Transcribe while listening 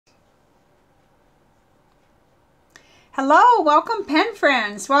Hello, welcome pen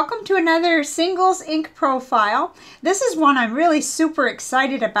friends. Welcome to another singles ink profile. This is one I'm really super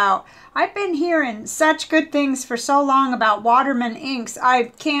excited about. I've been hearing such good things for so long about Waterman inks.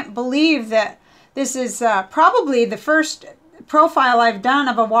 I can't believe that this is probably the first profile I've done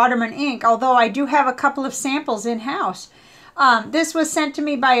of a Waterman ink, although I do have a couple of samples in-house. This was sent to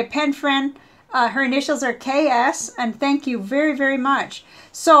me by a pen friend. Her initials are KS, and thank you very, very much.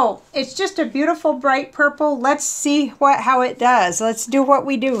 So it's just a beautiful bright purple. Let's see how it does. Let's do what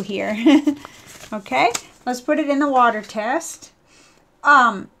we do here. Okay, let's put it in the water test.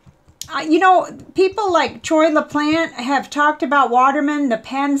 You know, people like Troy LaPlante have talked about Waterman, the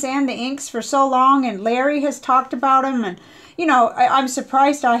pens and the inks for so long, and Larry has talked about them. And, you know, I'm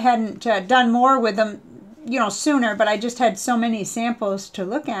surprised I hadn't done more with them, you know, sooner, but I just had so many samples to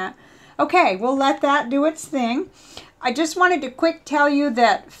look at. Okay, we'll let that do its thing. I just wanted to quick tell you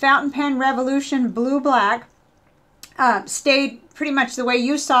that Fountain Pen Revolution Blue Black stayed pretty much the way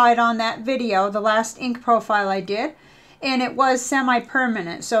you saw it on that video, the last ink profile I did. And it was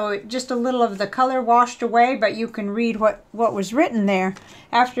semi-permanent, so just a little of the color washed away, but you can read what was written there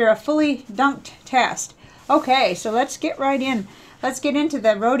after a fully dunked test. Okay, so let's get right in. Let's get into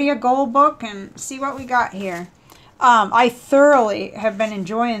the Rhodia Gold book and see what we got here. I thoroughly have been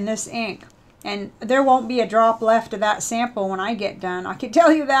enjoying this ink, and there won't be a drop left of that sample when I get done. I can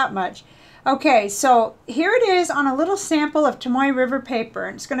tell you that much. Okay, so here it is on a little sample of Tomoe River paper.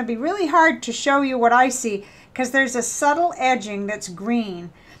 It's going to be really hard to show you what I see because there's a subtle edging that's green.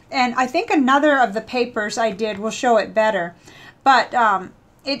 And I think another of the papers I did will show it better. But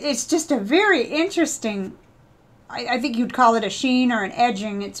it's just a very interesting, I think you'd call it a sheen or an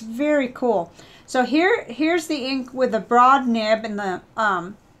edging. It's very cool. So here's the ink with a broad nib and the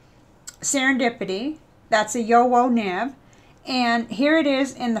Serendipity. That's a Yo-Wo nib. And here it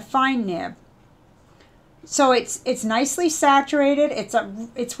is in the fine nib. So it's nicely saturated.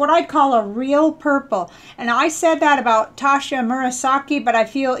 It's what I'd call a real purple. And I said that about Taccia Murasaki, but I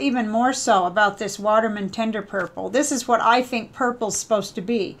feel even more so about this Waterman Tender Purple. This is what I think purple's supposed to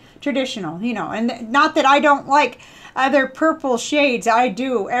be. Traditional, you know. And not that I don't like other purple shades. I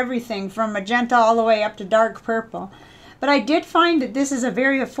do everything from magenta all the way up to dark purple. But I did find that this is a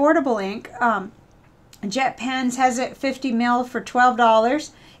very affordable ink. Jet Pens has it 50 ml for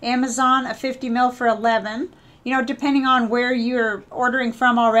 $12. Amazon a 50 ml for $11. You know, depending on where you're ordering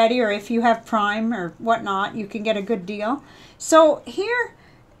from already, or if you have Prime or whatnot, you can get a good deal. So here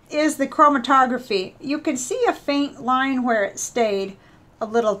is the chromatography. You can see a faint line where it stayed a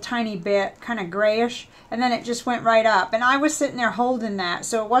little tiny bit, kind of grayish, and then it just went right up. And I was sitting there holding that,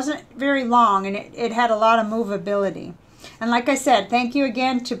 so it wasn't very long, and it had a lot of movability. And like I said, thank you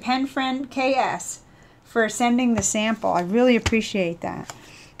again to pen friend KS for sending the sample. I really appreciate that.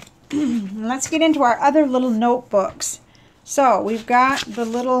 Let's get into our other little notebooks. So we've got the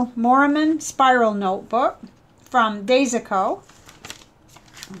little Murasaki spiral notebook from Daisaco.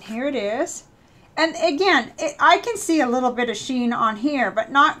 And here it is. And again, I can see a little bit of sheen on here,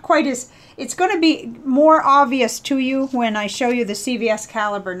 but not quite as... It's going to be more obvious to you when I show you the CVS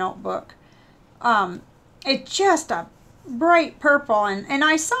Caliber notebook. It's just a bright purple, and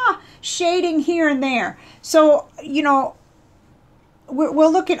I saw shading here and there. So, you know,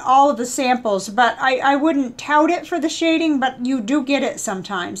 we'll look at all of the samples, but I wouldn't tout it for the shading, but you do get it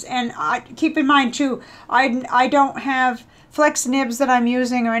sometimes. And keep in mind, too, I don't have flex nibs that I'm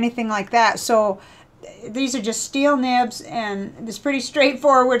using or anything like that. So these are just steel nibs, and it's pretty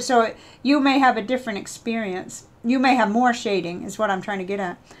straightforward, so you may have a different experience. You may have more shading, is what I'm trying to get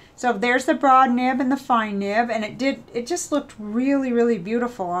at. So there's the broad nib and the fine nib, and it just looked really, really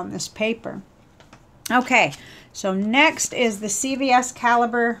beautiful on this paper. Okay, so next is the CVS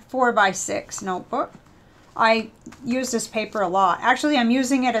Caliber 4x6 notebook. I use this paper a lot. Actually, I'm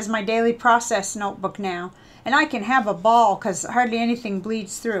using it as my daily process notebook now, and I can have a ball because hardly anything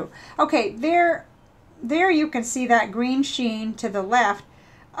bleeds through. Okay, there you can see that green sheen to the left.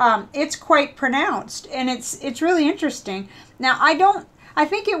 It's quite pronounced, and it's really interesting. Now, I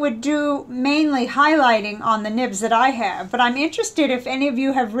think it would do mainly highlighting on the nibs that I have, but I'm interested if any of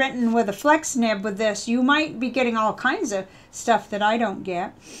you have written with a flex nib with this. You might be getting all kinds of stuff that I don't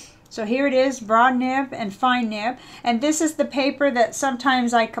get. So here it is, broad nib and fine nib, and this is the paper that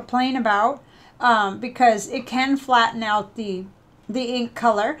sometimes I complain about because it can flatten out the ink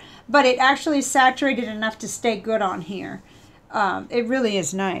color, but it actually is saturated enough to stay good on here. It really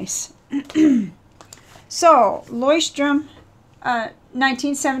is nice. So, Leuchtturm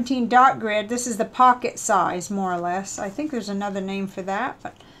 1917 dot grid. This is the pocket size, more or less. I think there's another name for that,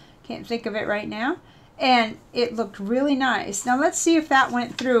 but can't think of it right now. And it looked really nice. Now let's see if that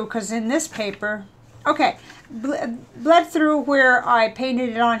went through, because in this paper Okay, bled through where I painted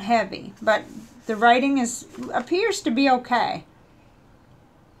it on heavy, but the writing appears to be okay.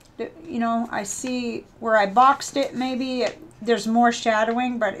 You know, I see where I boxed it, maybe there's more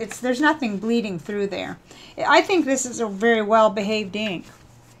shadowing, but there's nothing bleeding through there. I think this is a very well behaved ink.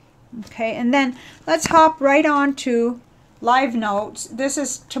 Okay, and then let's hop right on to Live Notes. This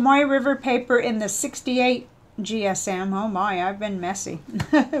is Tomoe River paper in the 68 GSM. Oh my, I've been messy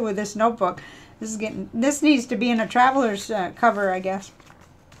with this notebook. This needs to be in a traveler's cover, I guess.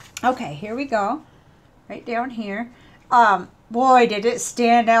 Okay, here we go. Right down here. Boy, did it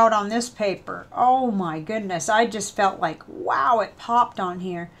stand out on this paper. Oh my goodness, I just felt like, wow, it popped on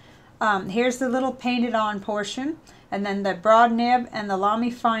here. Here's the little painted on portion, and then the broad nib and the Lamy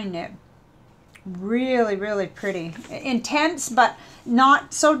fine nib. Really, really pretty. Intense, but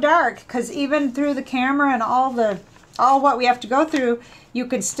not so dark, because even through the camera and all what we have to go through, you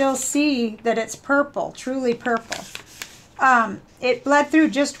can still see that it's purple, truly purple. It bled through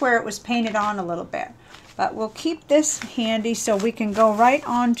just where it was painted on a little bit. But we'll keep this handy so we can go right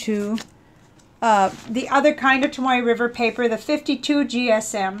on to the other kind of Tomoe River paper, the 52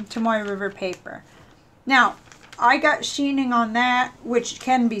 GSM Tomoe River paper. Now, I got sheening on that, which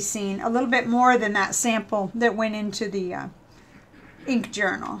can be seen a little bit more than that sample that went into the ink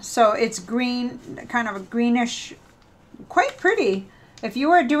journal. So it's green, kind of a greenish, quite pretty. If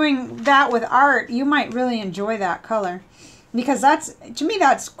you are doing that with art, you might really enjoy that color, because to me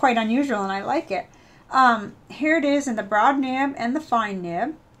that's quite unusual and I like it. Here it is in the broad nib and the fine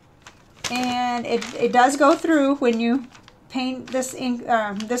nib, and it does go through when you paint this ink,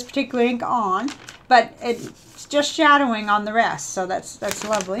 this particular ink on, but it's just shadowing on the rest, so that's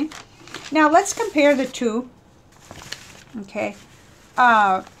lovely. Now let's compare the two. Okay,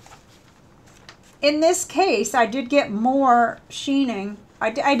 in this case I did get more sheening.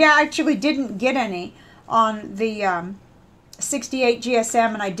 I actually didn't get any on the 68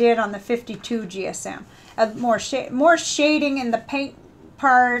 GSM, and I did on the 52 GSM. More shading in the paint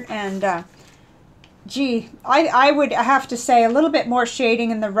part, and gee, I would have to say a little bit more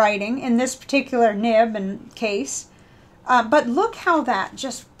shading in the writing in this particular nib and case. But look how that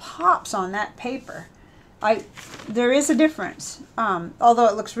just pops on that paper. There is a difference. Although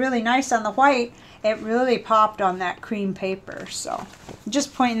it looks really nice on the white, it really popped on that cream paper. So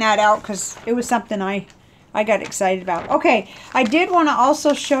just pointing that out because it was something I got excited about. Okay, I did want to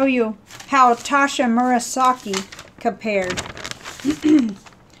also show you how Taccia Murasaki compared.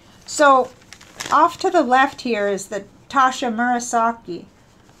 So off to the left here is the Taccia Murasaki.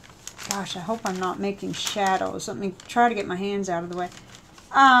 Gosh, I hope I'm not making shadows. Let me try to get my hands out of the way.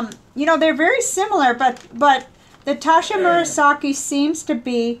 You know, they're very similar, but the Taccia Murasaki seems to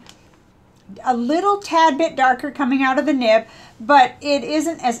be a little tad bit darker coming out of the nib, but it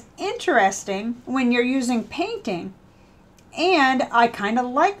isn't as interesting when you're using painting. And I kind of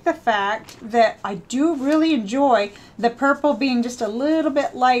like the fact that I do really enjoy the purple being just a little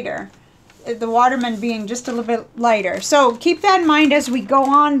bit lighter, the Waterman being just a little bit lighter. So keep that in mind as we go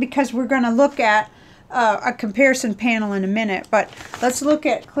on, because we're going to look at a comparison panel in a minute. But let's look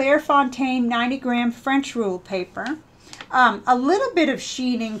at Clairefontaine 90 gram French rule paper. A little bit of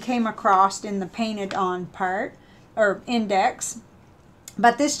sheening came across in the painted on part, or index,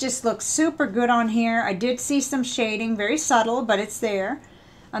 but this just looks super good on here. I did see some shading, very subtle, but it's there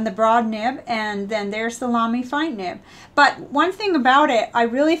on the broad nib, and then there's the Lamy fine nib. But one thing about it, I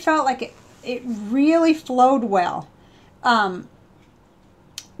really felt like it really flowed well.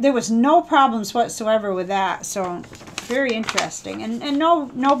 There was no problems whatsoever with that, so very interesting, and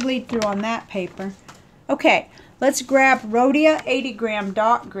no bleed through on that paper. Okay, let's grab Rhodia 80 gram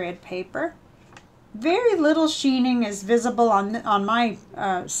dot grid paper. Very little sheening is visible on my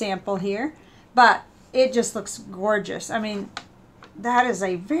sample here, but it just looks gorgeous. I mean, that is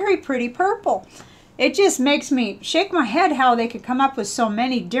a very pretty purple. It just makes me shake my head how they could come up with so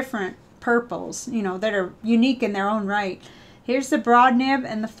many different purples, you know, that are unique in their own right. Here's the broad nib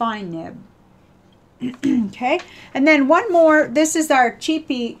and the fine nib. Okay, and then one more. This is our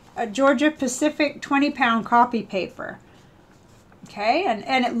cheapy Georgia Pacific 20-pound copy paper. Okay,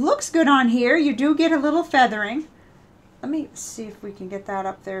 and it looks good on here. You do get a little feathering. Let me see if we can get that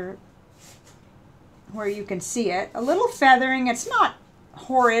up there where you can see it. A little feathering. It's not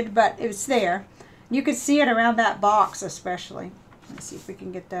horrid, but it's there. You can see it around that box especially. Let's see if we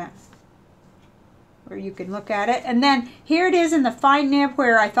can get that where you can look at it. And then here it is in the fine nib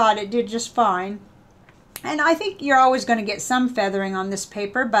where I thought it did just fine. And I think you're always going to get some feathering on this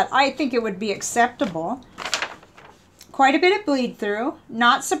paper, but I think it would be acceptable. Quite a bit of bleed through.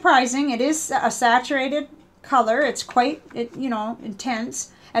 Not surprising. It is a saturated color. It's quite, you know,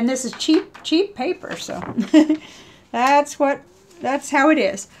 intense. And this is cheap paper, so that's how it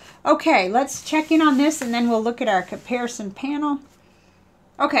is. Okay, let's check in on this and then we'll look at our comparison panel.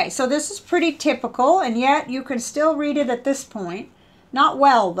 Okay, so this is pretty typical, and yet you can still read it at this point. Not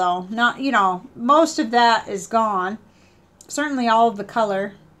well, though. Not, you know, most of that is gone. Certainly all of the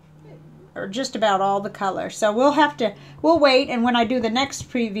color, or just about all the color. So we'll wait, and when I do the next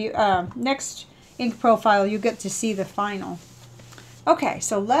preview, next ink profile, you get to see the final. Okay,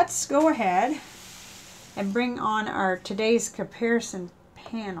 so let's go ahead and bring on our today's comparison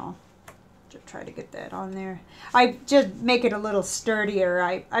panel. Just try to get that on there. I just make it a little sturdier.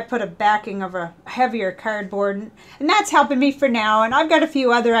 I put a backing of a heavier cardboard, and that's helping me for now. And I've got a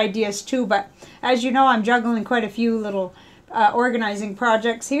few other ideas too, but as you know, I'm juggling quite a few little organizing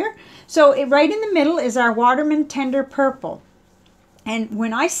projects here. So right in the middle is our Waterman Tender Purple. And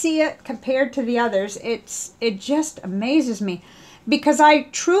when I see it compared to the others, it just amazes me, because I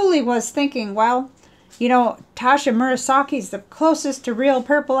truly was thinking, well, you know, Taccia Murasaki's the closest to real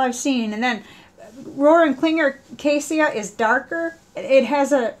purple I've seen. And then Rohrer & Klinger Cassia is darker. It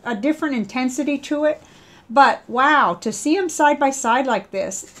has a different intensity to it. But wow, to see them side by side like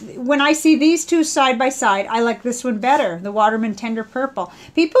this. When I see these two side by side, I like this one better, the Waterman Tender Purple.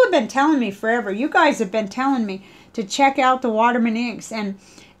 People have been telling me forever. You guys have been telling me to check out the Waterman inks. And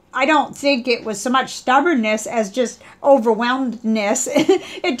I don't think it was so much stubbornness as just overwhelmedness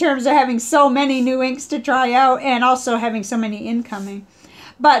in terms of having so many new inks to try out and also having so many incoming.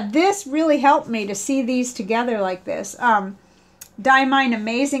 But this really helped me to see these together like this. Diamine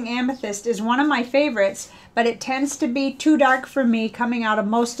Amazing Amethyst is one of my favorites, but it tends to be too dark for me coming out of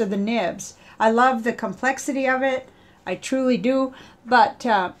most of the nibs. I love the complexity of it. I truly do. But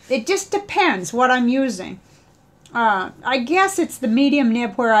it just depends what I'm using. I guess it's the medium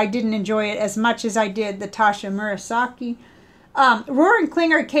nib where I didn't enjoy it as much as I did the Taccia Murasaki. Rohrer &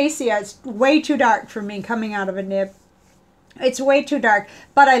 Klinger Cassia is way too dark for me coming out of a nib. It's way too dark,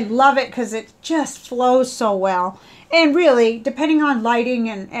 but I love it because it just flows so well. And really, depending on lighting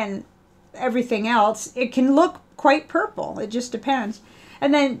and everything else, it can look quite purple. It just depends.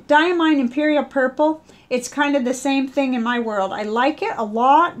 And then Diamine Imperial Purple, it's kind of the same thing in my world. I like it a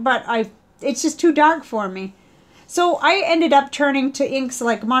lot, but it's just too dark for me. So I ended up turning to inks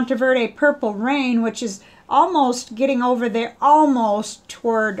like Monteverde Purple Rain, which is almost getting over there, almost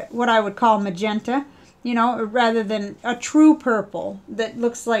toward what I would call magenta, you know, rather than a true purple that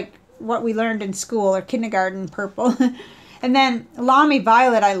looks like what we learned in school or kindergarten purple. And then Lamy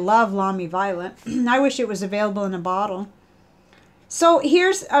Violet, I love Lamy Violet. I wish it was available in a bottle. So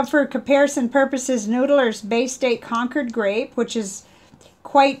here's, for comparison purposes, Noodler's Bay State Concord Grape, which is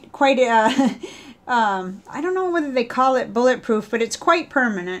quite I don't know whether they call it bulletproof, but it's quite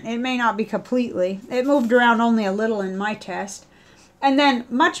permanent. It may not be completely. It moved around only a little in my test. And then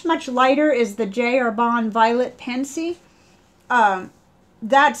much lighter is the J. Arbonne Violet Pensy.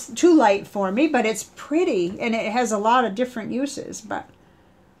 That's too light for me, but it's pretty, and it has a lot of different uses. But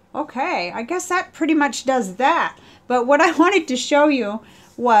okay, I guess that pretty much does that. But what I wanted to show you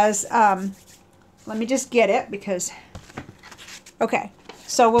was, let me just get it because, okay,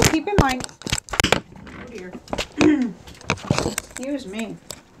 so we'll keep in mind, oh dear, excuse me,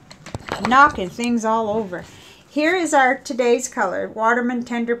 knocking things all over. Here is our today's color, Waterman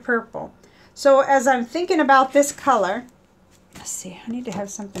Tender Purple. So as I'm thinking about this color, let's see, I need to have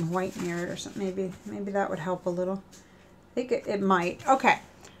something white near it or something. Maybe that would help a little. I think it might. Okay.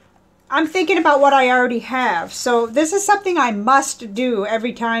 I'm thinking about what I already have. So this is something I must do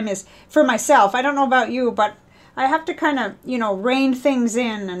every time is for myself. I don't know about you, but I have to kind of, you know, rein things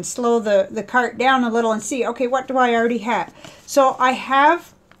in and slow the cart down a little and see, okay, what do I already have? So I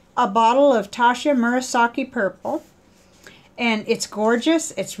have a bottle of Taccia Murasaki Purple. And it's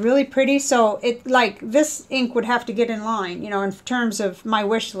gorgeous. It's really pretty. So it, like, this ink would have to get in line, you know, in terms of my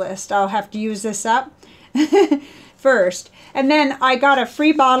wish list. I'll have to use this up first. And then I got a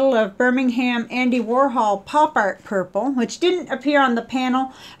free bottle of Birmingham Andy Warhol Pop Art Purple, which didn't appear on the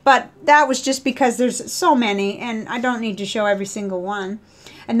panel, but that was just because there's so many and I don't need to show every single one.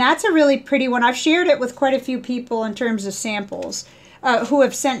 And that's a really pretty one. I've shared it with quite a few people in terms of samples. Who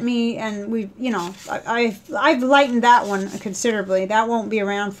have sent me, and we, you know, I've lightened that one considerably. That won't be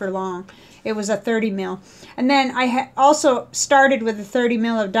around for long. It was a 30 mil, and then I also started with a 30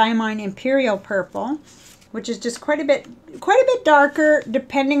 mil of Diamine Imperial Purple, which is just quite a bit darker,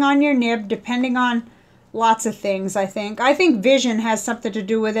 depending on your nib, depending on lots of things. I think vision has something to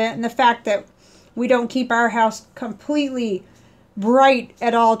do with it, and the fact that we don't keep our house completely bright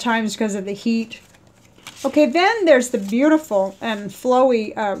at all times because of the heat. Okay, then there's the beautiful and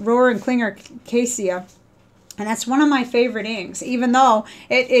flowy Rohrer & Klinger Cassia. And that's one of my favorite inks, even though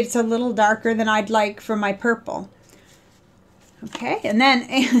it's a little darker than I'd like for my purple. Okay, and then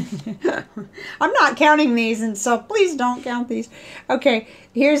I'm not counting these, and so please don't count these. Okay,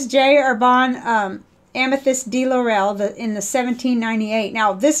 here's J. Arbonne Amethyst de Laurel in the 1798.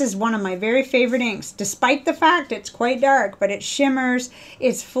 Now, this is one of my very favorite inks, despite the fact it's quite dark, but it shimmers,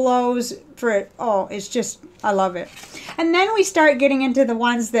 it flows for, oh, it's just, I love it. And then we start getting into the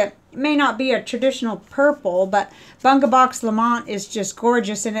ones that may not be a traditional purple, but Bunga Box Lamont is just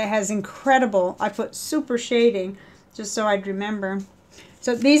gorgeous, and it has incredible, I put super shading, just so I'd remember.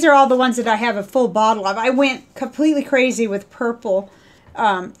 So these are all the ones that I have a full bottle of. I went completely crazy with purple.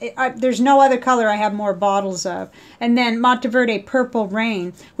 There's no other color I have more bottles of. And then Monteverde Purple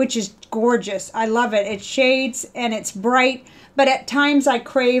Rain, which is gorgeous. I love it. It shades and it's bright, but at times I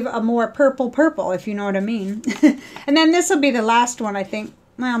crave a more purple, if you know what I mean. And then this will be the last one, I think.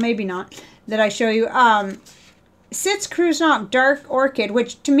 Well, maybe not, that I show you. Sitz Krusnock Dark Orchid,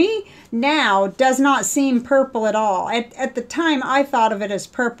 which to me now does not seem purple at all. At the time, I thought of it as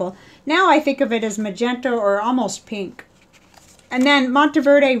purple. Now I think of it as magenta or almost pink. And then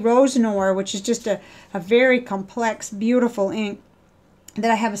Monteverde Rose Noir, which is just a very complex, beautiful ink that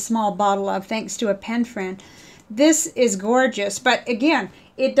I have a small bottle of thanks to a pen friend. This is gorgeous, but again,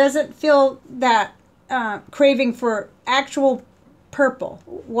 it doesn't feel that craving for actual purple.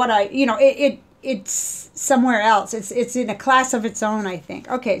 It's somewhere else. It's in a class of its own, I think.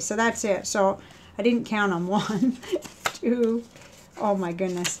 Okay, so that's it. So I didn't count them. 1, 2, oh my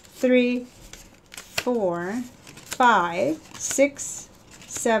goodness, 3, 4, 5, 6,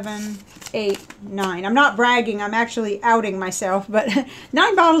 7, 8, 9. I'm not bragging. I'm actually outing myself, but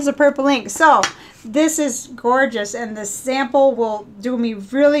 9 bottles of purple ink. So this is gorgeous, and the sample will do me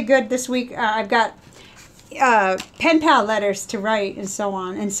really good this week. I've got pen pal letters to write and so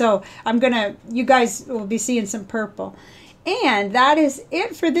on, and so you guys will be seeing some purple. And that is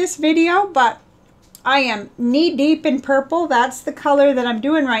it for this video, but I am knee deep in purple. That's the color that I'm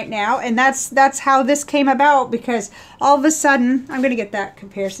doing right now, and that's how this came about, because all of a sudden, I'm gonna get that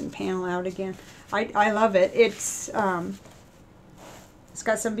comparison panel out again. I love it. It's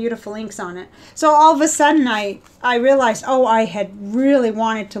got some beautiful inks on it. So all of a sudden I realized, oh, I had really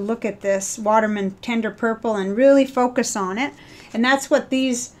wanted to look at this Waterman Tender Purple and really focus on it. And that's what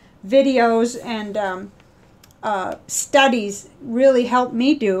these videos and studies really help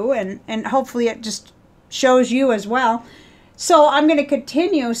me do. And hopefully it just shows you as well. So I'm going to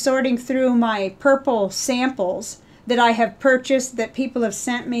continue sorting through my purple samples that I have purchased, that people have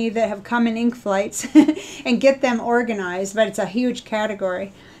sent me, that have come in ink flights, and get them organized, but it's a huge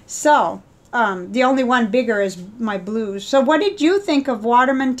category. So, the only one bigger is my blues. So what did you think of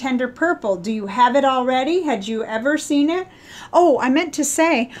Waterman Tender Purple? Do you have it already? Had you ever seen it? Oh, I meant to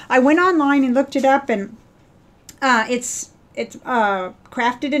say, I went online and looked it up, and it's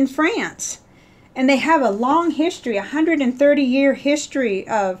crafted in France. And they have a long history, 130-year history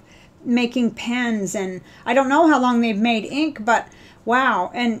of making pens, and I don't know how long they've made ink, but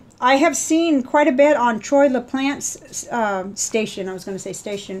wow. And I have seen quite a bit on Troy LaPlante's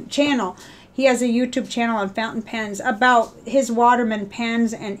channel. He has a YouTube channel on fountain pens about his Waterman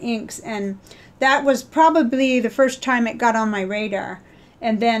pens and inks, and that was probably the first time it got on my radar.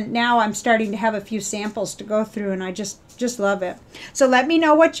 And then now I'm starting to have a few samples to go through, and I just love it. So let me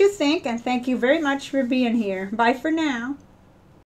know what you think, and thank you very much for being here. Bye for now.